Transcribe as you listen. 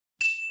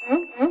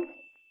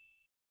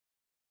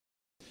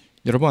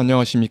여러분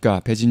안녕하십니까?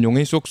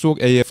 배진용의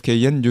쏙쏙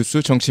AFKN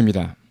뉴스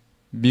정치입니다.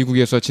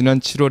 미국에서 지난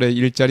 7월에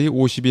일자리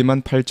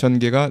 52만 8천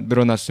개가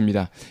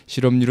늘어났습니다.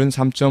 실업률은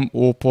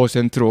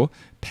 3.5%로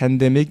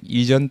팬데믹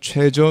이전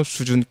최저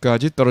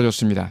수준까지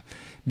떨어졌습니다.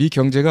 미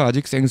경제가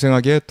아직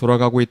쌩쌩하게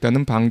돌아가고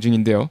있다는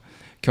방증인데요.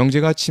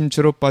 경제가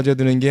침체로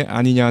빠져드는 게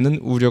아니냐는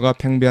우려가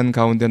팽배한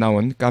가운데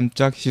나온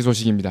깜짝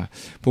희소식입니다.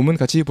 본문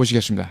같이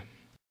보시겠습니다.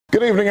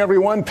 Good evening,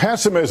 everyone.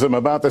 Pessimism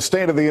about the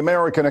state of the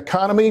American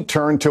economy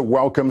turned to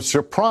welcome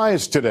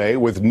surprise today,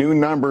 with new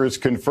numbers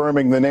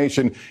confirming the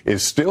nation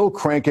is still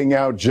cranking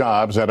out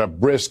jobs at a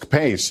brisk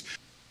pace.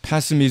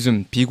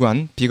 Pessimism,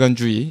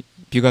 비관주의,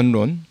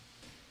 비관론.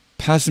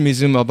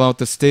 Pessimism about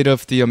the state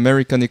of the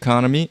American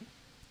economy.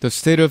 The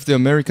state of the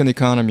American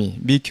economy.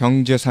 미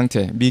경제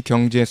상태, 미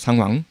경제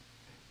상황.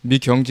 미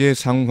경제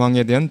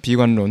상황에 대한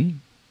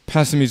비관론.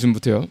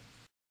 Pessimism부터요.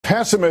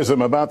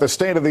 Pessimism about the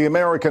state of the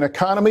American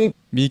economy.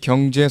 미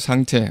경제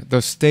상태, the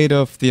state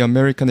of the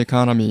American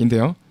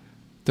economy인데요.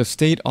 The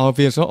state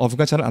of에서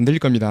of가 잘 안 들릴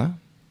겁니다.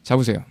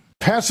 잡으세요.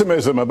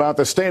 Pessimism about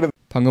the state of.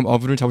 방금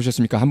of를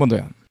잡으셨습니까? 한 번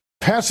더요.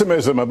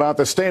 Pessimism about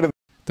the state of.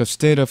 The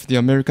state of the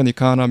American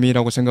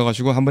economy라고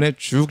생각하시고 한 번에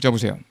쭉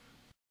잡으세요.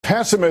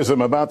 Pessimism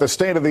about the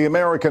state of the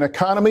American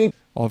economy.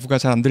 of가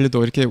잘 안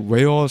들려도 이렇게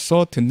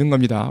외워서 듣는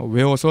겁니다.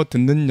 외워서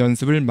듣는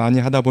연습을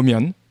많이 하다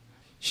보면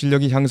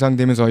실력이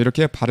향상되면서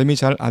이렇게 발음이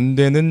잘 안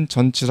되는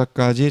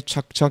전치사까지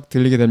착착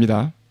들리게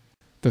됩니다.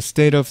 The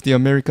state of the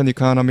American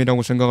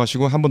economy라고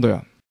생각하시고 한 번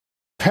더요.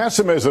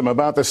 Pessimism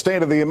about the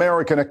state of the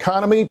American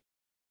economy.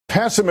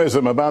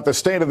 Pessimism about the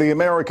state of the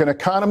American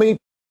economy.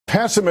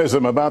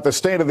 Pessimism about the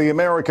state of the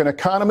American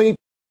economy.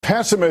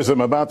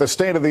 Pessimism about the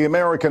state of the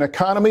American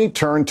economy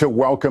turned to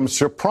welcome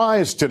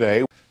surprise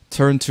today.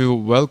 Turn to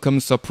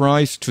welcome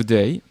surprise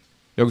today.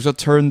 여기서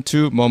turn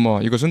to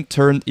뭐뭐, 이것은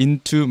turn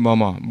into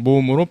뭐뭐,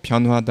 뭐뭐로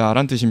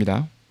변화다란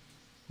뜻입니다.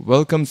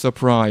 Welcome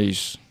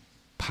surprise,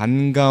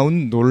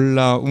 반가운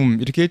놀라움,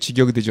 이렇게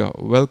직역이 되죠.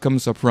 Welcome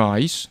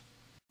surprise.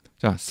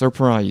 자,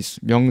 surprise,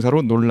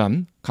 명사로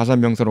놀람, 가사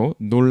명사로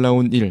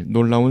놀라운 일,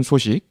 놀라운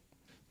소식,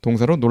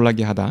 동사로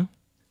놀라게 하다.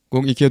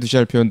 꼭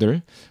익혀두셔야 할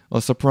표현들. A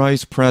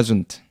surprise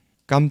present,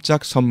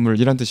 깜짝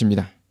선물이란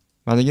뜻입니다.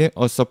 만약에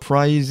a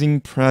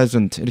surprising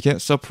present, 이렇게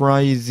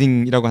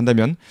surprising이라고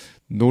한다면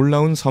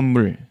놀라운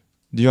선물,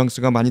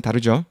 뉘앙스가 많이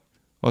다르죠.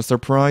 A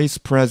surprise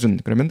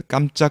present, 그러면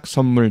깜짝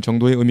선물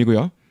정도의 의미고요.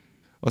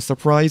 A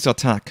surprise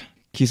attack,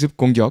 기습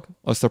공격.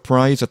 A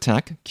surprise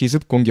attack,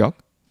 기습 공격.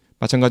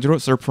 마찬가지로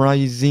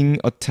surprising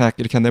attack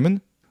이렇게 한다면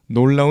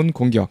놀라운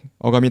공격,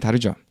 어감이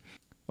다르죠.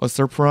 A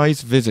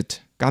surprise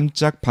visit,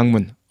 깜짝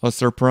방문. A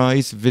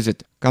surprise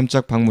visit,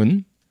 깜짝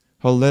방문.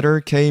 Her letter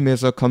came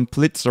as a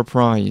complete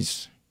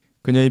surprise.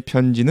 그녀의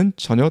편지는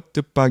전혀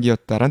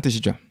뜻밖이었다란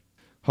뜻이죠.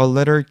 Her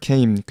letter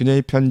came,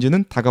 그녀의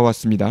편지는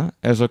다가왔습니다.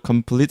 As a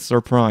complete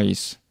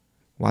surprise.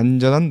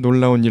 완전한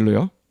놀라운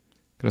일로요.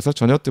 그래서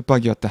전혀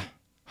뜻밖이었다.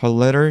 Her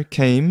letter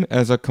came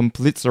as a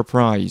complete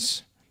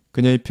surprise.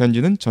 그녀의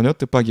편지는 전혀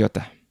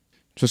뜻밖이었다.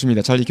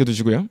 좋습니다. 잘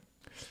익혀두시고요.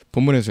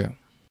 본문에서요.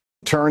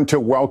 Turn to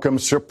welcome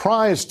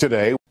surprise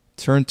today.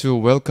 Turn to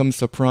welcome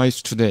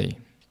surprise today.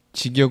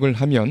 직역을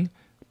하면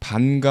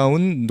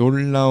반가운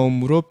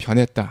놀라움으로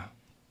변했다.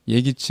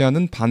 예기치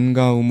않은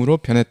반가움으로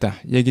변했다.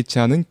 예기치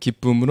않은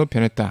기쁨으로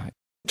변했다.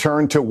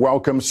 Turn to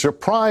welcome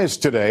surprise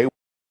today.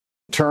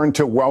 Turn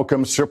to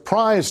welcome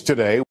surprise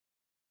today.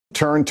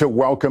 Turn to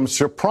welcome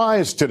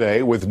surprise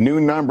today with new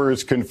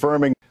numbers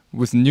confirming.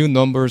 With new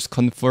numbers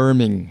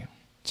confirming.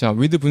 자,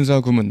 with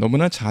분사 구문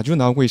너무나 자주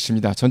나오고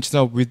있습니다.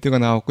 전치사 with가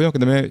나왔고요. 그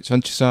다음에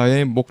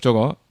전치사의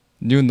목적어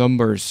new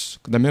numbers.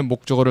 그 다음에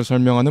목적어를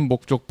설명하는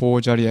목적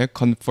보호 자리에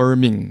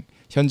confirming.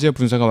 현재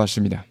분사가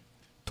왔습니다.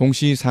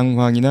 동시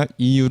상황이나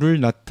이유를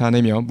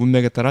나타내며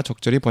문맥에 따라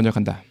적절히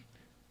번역한다.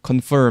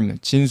 confirm,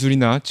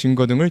 진술이나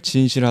증거 등을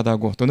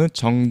진실하다고 또는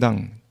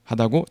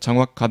정당하다고,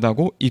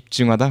 정확하다고,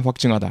 입증하다,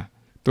 확증하다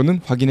또는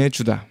확인해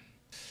주다.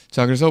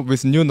 자, 그래서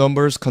with new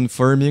numbers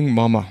confirming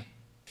뭐뭐,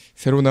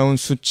 새로 나온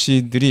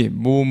수치들이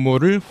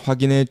뭐뭐를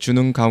확인해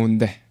주는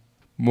가운데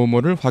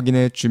뭐뭐를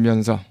확인해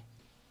주면서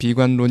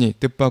비관론이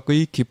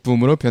뜻밖의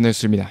기쁨으로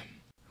변했습니다.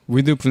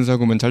 with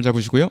분사구문 잘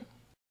잡으시고요.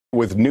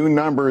 With new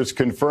numbers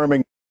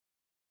confirming.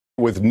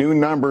 With new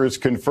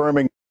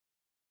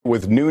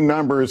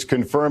numbers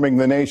confirming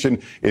the nation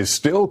is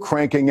still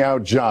cranking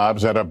out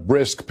jobs at a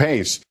brisk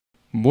pace.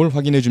 뭘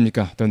확인해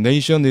줍니까? The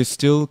nation is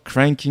still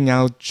cranking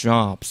out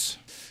jobs.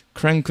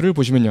 crank를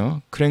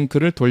보시면요.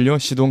 crank를 돌려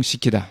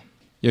시동시키다.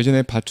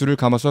 예전에 밧줄을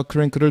감아서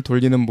crank를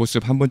돌리는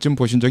모습 한 번쯤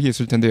보신 적이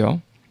있을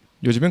텐데요.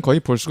 요즘엔 거의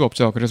볼 수가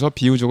없죠. 그래서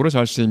비유적으로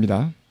잘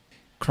쓰입니다.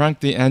 crank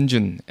the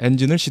engine,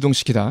 엔진을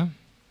시동시키다.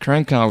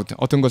 crank out,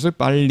 어떤 것을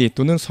빨리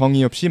또는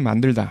성의 없이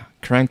만들다.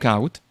 crank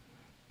out.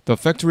 The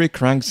factory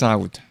cranks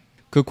out.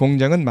 그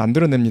공장은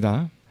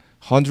만들어냅니다.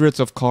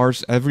 Hundreds of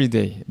cars every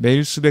day.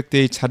 매일 수백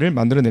대의 차를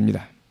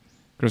만들어냅니다.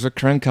 그래서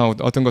crank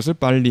out, 어떤 것을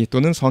빨리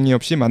또는 성의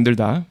없이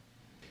만들다.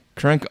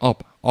 crank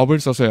up, up을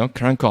써서요.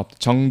 crank up,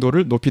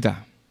 정도를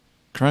높이다.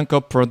 crank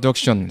up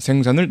production,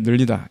 생산을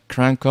늘리다.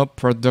 crank up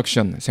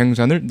production,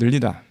 생산을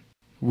늘리다.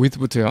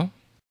 with부터요.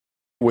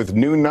 With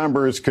new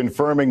numbers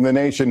confirming the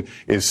nation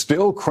is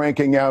still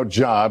cranking out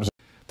jobs.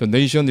 The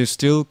nation is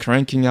still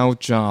cranking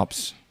out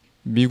jobs.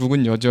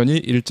 미국은 여전히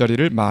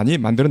일자리를 많이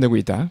만들어내고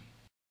있다.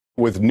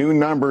 With new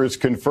numbers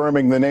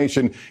confirming the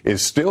nation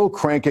is still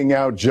cranking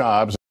out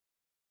jobs.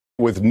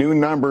 With new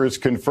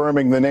numbers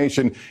confirming the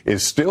nation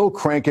is still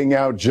cranking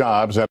out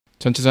jobs.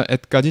 전치사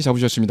at까지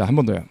잡으셨습니다. 한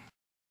번 더요.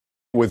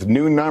 With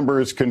new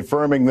numbers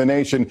confirming the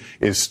nation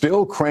is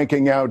still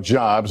cranking out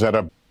jobs at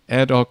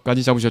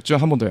at까지 잡으셨죠?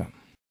 한 번 더요.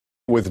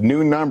 With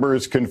new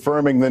numbers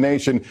confirming the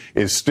nation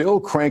is still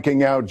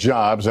cranking out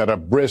jobs at a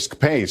brisk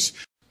pace.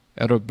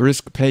 At a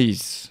brisk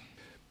pace.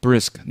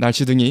 brisk,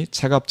 날씨 등이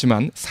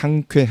차갑지만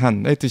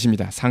상쾌한의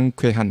뜻입니다.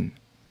 상쾌한.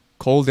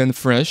 cold and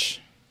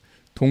fresh,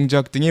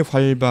 동작 등이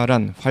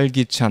활발한,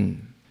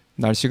 활기찬.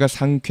 날씨가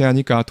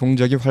상쾌하니까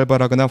동작이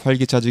활발하거나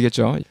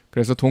활기차지겠죠.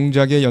 그래서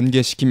동작에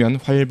연계시키면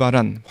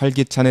활발한,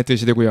 활기찬의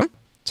뜻이 되고요.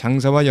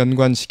 장사와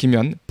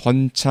연관시키면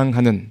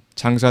번창하는,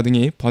 장사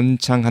등이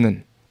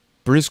번창하는.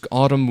 brisk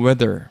autumn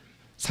weather,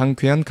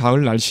 상쾌한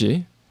가을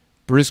날씨.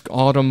 brisk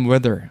autumn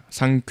weather,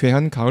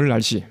 상쾌한 가을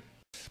날씨.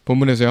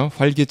 본문에서요,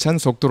 활기찬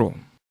속도로.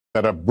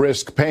 At a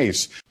brisk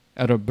pace.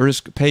 At a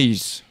brisk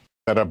pace.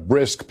 At a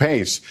brisk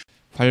pace.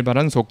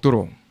 활발한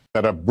속도로.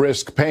 At a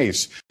brisk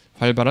pace.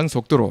 활발한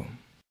속도로.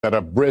 At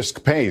a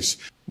brisk pace.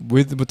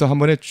 with부터 한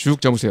번에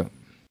쭉 잡으세요.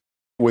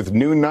 With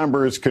new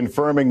numbers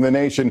confirming the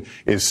nation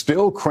is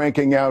still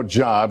cranking out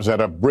jobs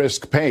at a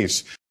brisk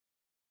pace.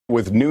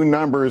 With new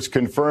numbers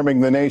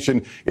confirming the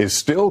nation is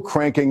still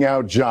cranking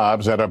out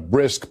jobs at a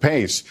brisk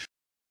pace.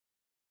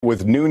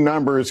 With new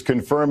numbers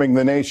confirming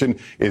the nation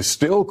is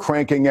still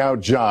cranking out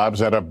jobs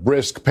at a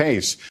brisk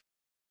pace.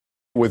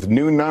 With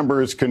new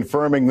numbers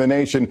confirming the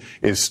nation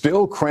is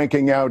still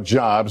cranking out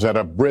jobs at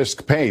a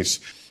brisk pace.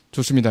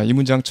 좋습니다. 이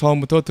문장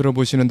처음부터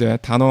들어보시는데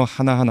단어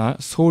하나하나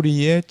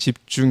소리에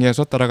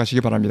집중해서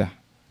따라가시기 바랍니다.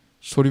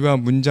 소리와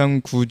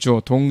문장 구조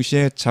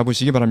동시에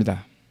잡으시기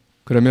바랍니다.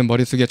 그러면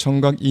머릿속에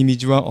청각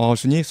이미지와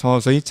어순이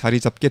서서히 자리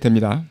잡게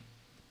됩니다.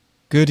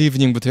 Good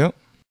evening부터요.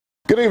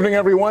 Good evening,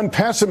 everyone.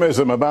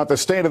 Pessimism about the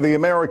state of the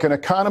American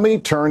economy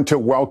turned to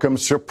welcome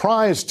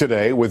surprise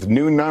today, with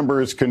new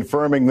numbers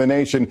confirming the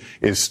nation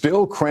is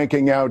still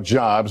cranking out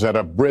jobs at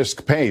a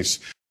brisk pace.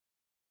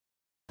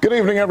 Good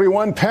evening,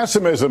 everyone.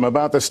 Pessimism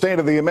about the state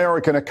of the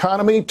American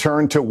economy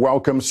turned to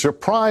welcome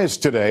surprise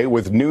today,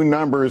 with new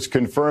numbers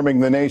confirming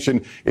the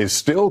nation is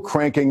still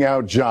cranking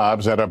out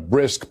jobs at a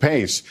brisk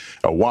pace.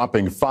 A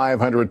whopping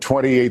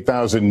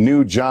 528,000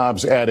 new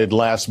jobs added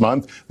last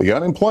month, the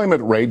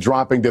unemployment rate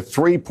dropping to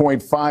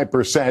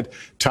 3.5%,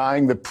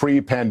 tying the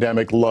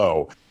pre-pandemic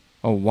low.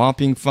 A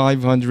whopping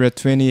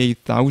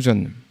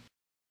 528,000.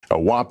 A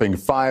whopping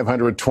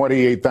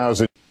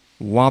 528,000.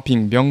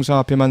 whopping 명사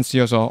앞에만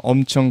쓰여서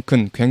엄청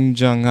큰,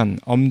 굉장한,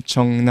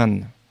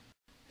 엄청난.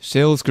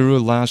 Sales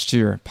grew last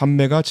year.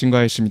 판매가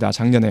증가했습니다.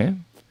 작년에.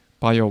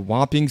 By a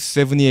whopping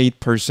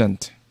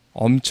 78%.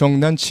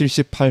 엄청난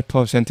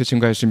 78%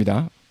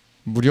 증가했습니다.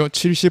 무려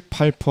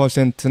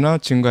 78%나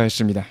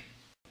증가했습니다.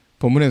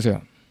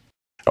 본문에서요.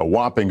 A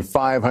whopping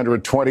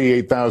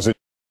 528,000.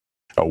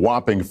 A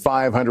whopping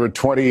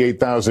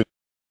 528,000.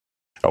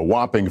 A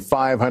whopping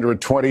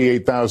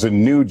 528,000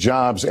 new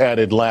jobs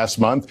added last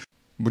month.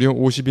 무려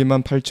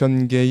 52만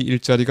 8천 개의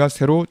일자리가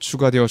새로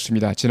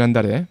추가되었습니다.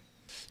 지난달에.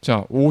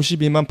 자,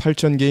 52만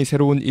 8천 개의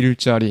새로운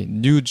일자리,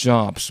 new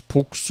jobs,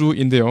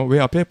 복수인데요. 왜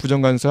앞에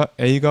부정관사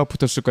A가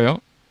붙었을까요?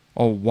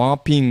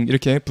 whopping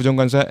이렇게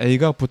부정관사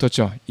A가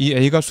붙었죠. 이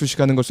A가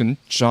수식하는 것은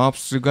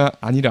jobs가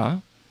아니라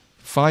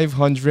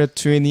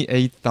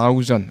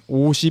 528,000,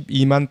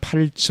 52만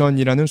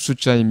 8천이라는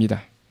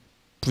숫자입니다.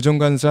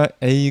 부정관사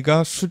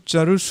A가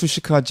숫자를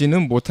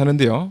수식하지는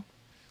못하는데요.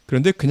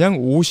 그런데 그냥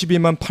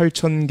 52만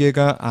 8천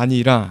개가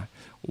아니라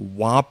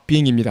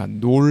whopping입니다.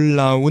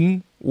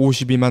 놀라운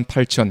 52만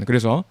 8천.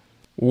 그래서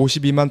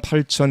 52만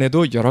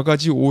 8천에도 여러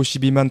가지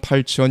 52만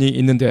 8천이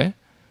있는데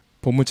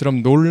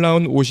본문처럼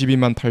놀라운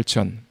 52만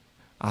 8천,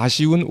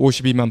 아쉬운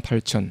 52만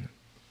 8천,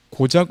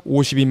 고작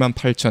 52만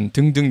 8천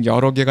등등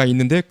여러 개가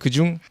있는데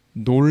그중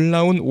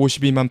놀라운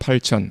 52만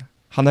 8천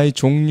하나의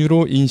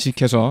종류로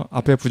인식해서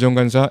앞에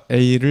부정관사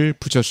A를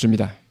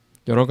붙였습니다.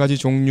 여러 가지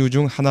종류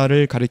중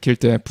하나를 가리킬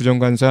때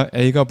부정관사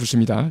A가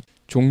붙습니다.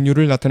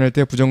 종류를 나타낼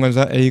때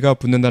부정관사 A가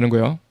붙는다는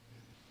거요.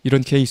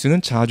 이런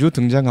케이스는 자주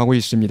등장하고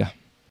있습니다.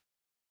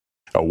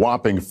 A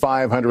whopping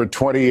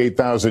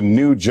 528,000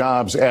 new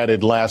jobs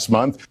added last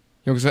month.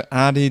 여기서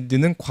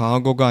added는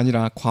과거가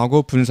아니라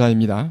과거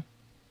분사입니다.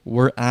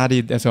 were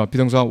added에서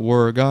비동사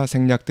were가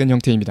생략된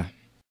형태입니다.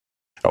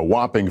 A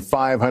whopping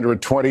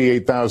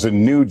 528,000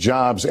 new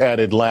jobs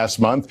added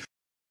last month.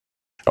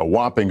 A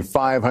whopping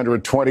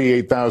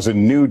 528,000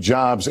 new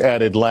jobs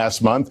added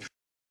last month.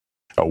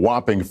 A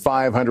whopping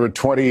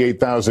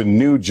 528,000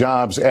 new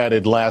jobs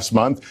added last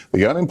month.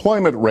 The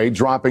unemployment rate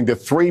dropping to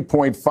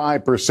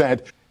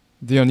 3.5%.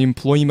 The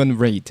unemployment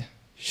rate,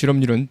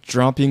 실업률은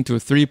dropping to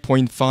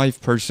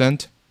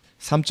 3.5%,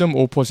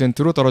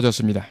 3.5%로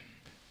떨어졌습니다.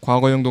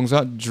 과거형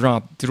동사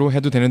dropped로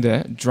해도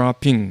되는데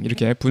dropping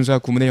이렇게 분사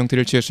구문의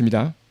형태를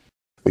취했습니다.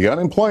 The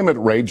unemployment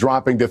rate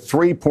dropping to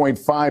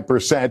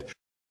 3.5%.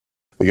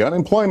 The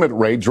unemployment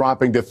rate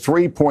dropping to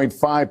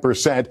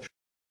 3.5%.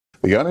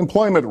 The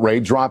unemployment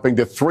rate dropping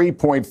to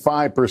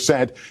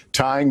 3.5%,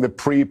 tying the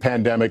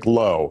pre-pandemic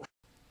low.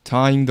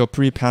 Tying the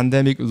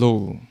pre-pandemic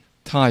low.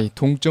 tie,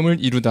 동점을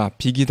이루다,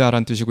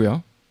 비기다란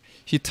뜻이고요.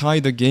 He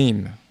tied the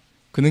game.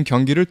 그는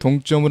경기를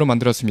동점으로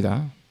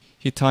만들었습니다.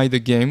 He tied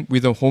the game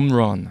with a home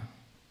run.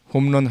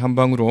 홈런 한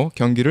방으로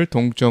경기를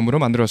동점으로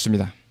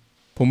만들었습니다.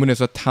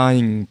 본문에서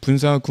tying,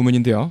 분사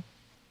구문인데요.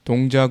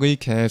 동작의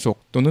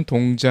계속 또는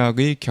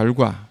동작의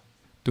결과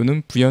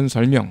또는 부연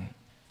설명.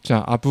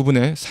 자,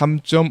 앞부분에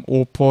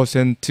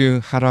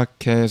 3.5%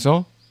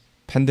 하락해서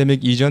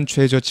팬데믹 이전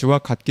최저치와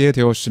같게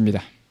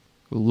되었습니다.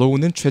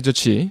 low는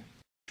최저치.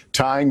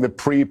 Tying the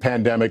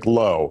pre-pandemic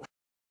low.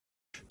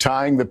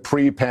 Tying the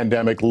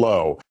pre-pandemic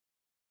low.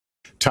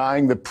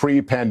 Tying the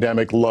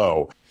pre-pandemic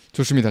low.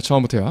 좋습니다.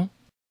 처음부터요.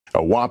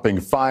 A whopping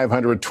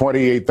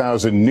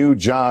 528,000 new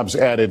jobs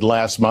added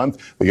last month.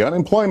 The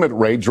unemployment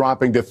rate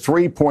dropping to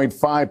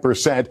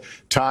 3.5%,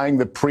 tying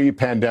the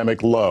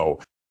pre-pandemic low.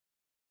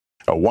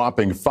 A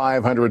whopping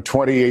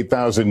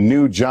 528,000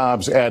 new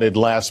jobs added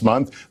last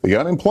month. The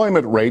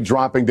unemployment rate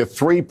dropping to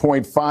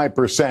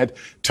 3.5%,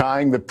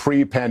 tying the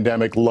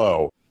pre-pandemic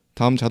low.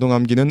 다음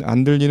자동암기는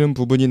안 들리는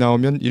부분이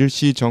나오면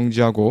일시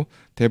정지하고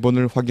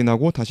대본을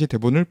확인하고 다시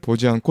대본을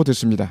보지 않고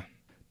듣습니다.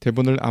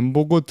 대본을 안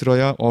보고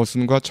들어야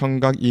어순과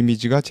청각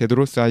이미지가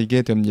제대로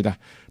쌓이게 됩니다.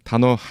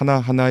 단어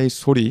하나하나의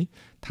소리,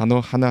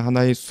 단어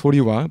하나하나의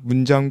소리와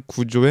문장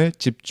구조에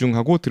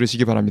집중하고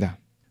들으시기 바랍니다.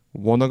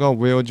 원어가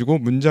외워지고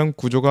문장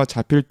구조가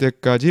잡힐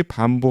때까지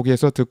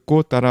반복해서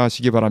듣고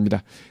따라하시기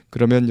바랍니다.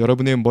 그러면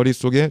여러분의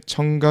머릿속에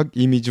청각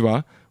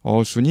이미지와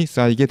어순이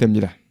쌓이게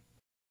됩니다.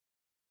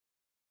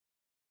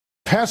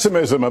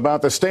 Pessimism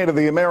about the state of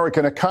the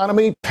American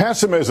economy.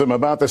 Pessimism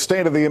about the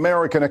state of the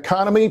American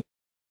economy.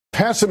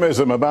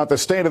 Pessimism about the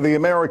state of the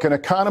American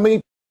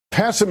economy.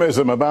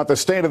 Pessimism about the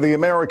state of the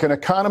American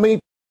economy.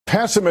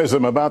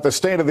 Pessimism about the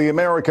state of the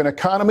American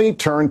economy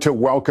turned to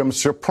welcome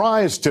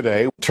surprise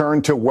today.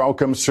 Turned to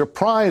welcome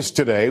surprise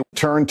today.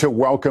 Turned to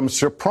welcome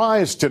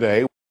surprise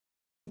today.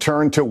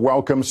 Turned to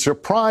welcome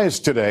surprise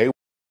today.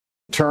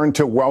 Turned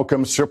to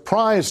welcome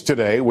surprise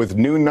today with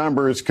new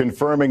numbers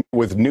confirming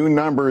with new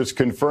numbers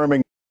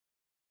confirming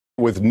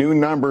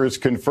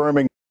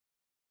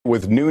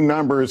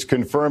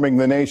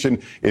the nation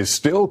is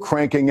still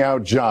cranking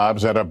out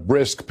jobs at a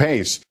brisk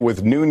pace.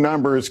 With new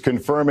numbers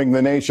confirming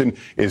the nation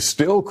is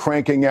still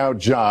cranking out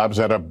jobs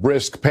at a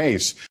brisk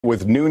pace.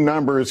 With new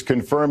numbers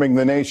confirming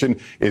the nation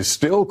is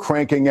still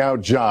cranking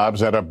out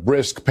jobs at a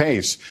brisk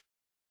pace.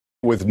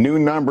 With new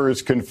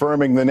numbers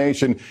confirming the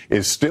nation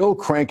is still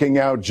cranking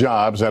out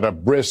jobs at a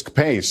brisk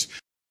pace.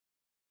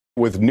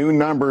 With new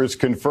numbers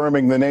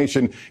confirming the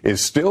nation is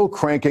still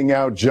cranking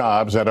out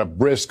jobs at a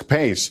brisk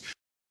pace.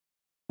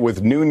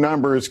 With new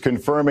numbers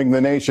confirming the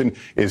nation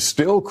is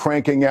still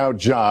cranking out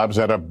jobs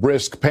at a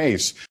brisk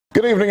pace.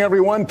 Good evening,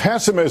 everyone.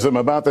 Pessimism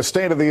about the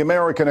state of the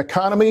American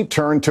economy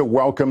turned to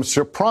welcome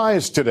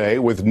surprise today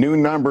with new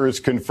numbers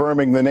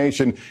confirming the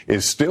nation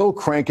is still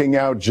cranking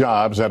out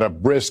jobs at a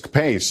brisk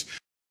pace.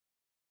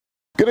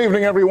 Good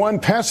evening, everyone.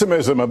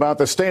 Pessimism about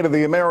the state of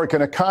the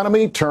American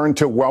economy turned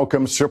to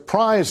welcome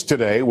surprise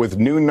today with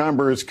new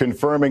numbers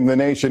confirming the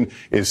nation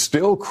is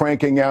still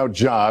cranking out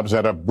jobs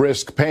at a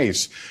brisk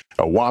pace.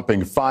 A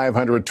whopping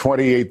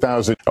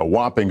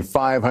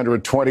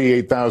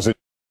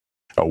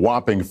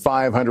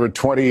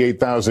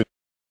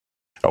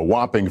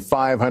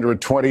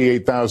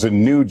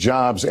 528,000 new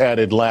jobs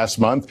added last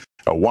month.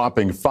 A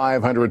whopping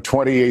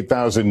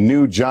 528,000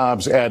 new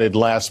jobs added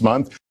last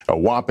month. A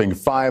whopping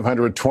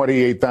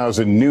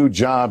 528,000 new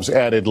jobs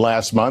added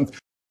last month.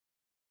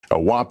 A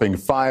whopping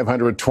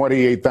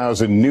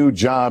 528,000 new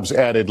jobs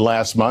added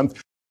last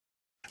month.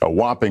 A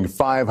whopping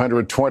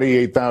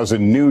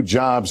 528,000 new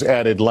jobs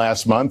added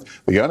last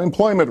month. The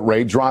unemployment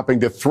rate dropping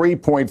to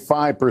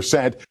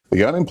 3.5%.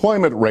 The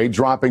unemployment rate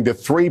dropping to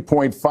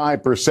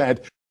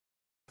 3.5%.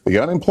 The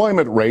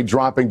unemployment rate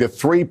dropping to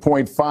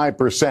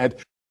 3.5%.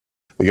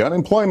 The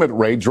unemployment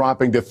rate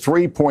dropping to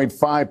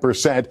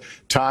 3.5%,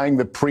 tying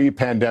the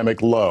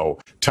pre-pandemic low.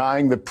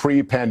 Tying the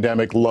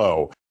pre-pandemic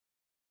low.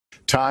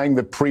 Tying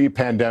the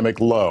pre-pandemic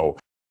low.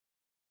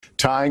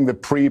 Tying the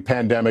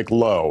pre-pandemic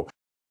low.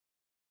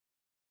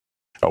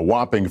 A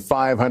whopping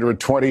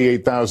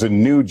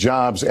 528,000 new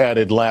jobs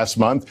added last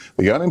month.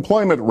 The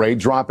unemployment rate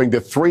dropping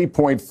to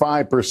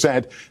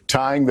 3.5%,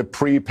 tying the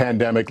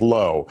pre-pandemic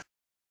low.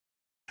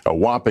 A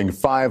whopping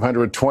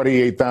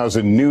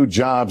 528,000 new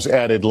jobs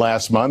added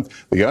last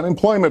month. The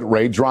unemployment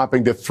rate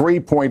dropping to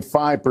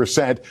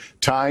 3.5%,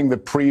 tying the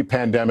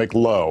pre-pandemic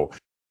low.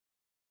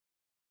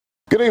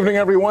 Good evening,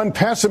 everyone.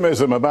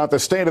 Pessimism about the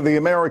state of the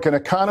American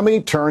economy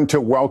turned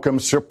to welcome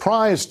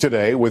surprise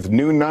today with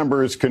new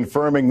numbers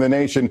confirming the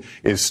nation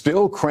is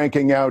still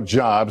cranking out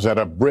jobs at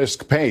a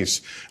brisk pace.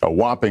 A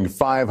whopping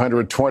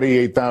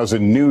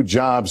 528,000 new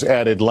jobs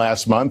added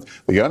last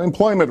month. The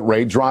unemployment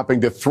rate dropping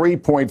to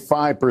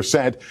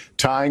 3.5%,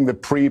 tying the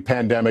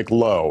pre-pandemic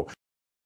low.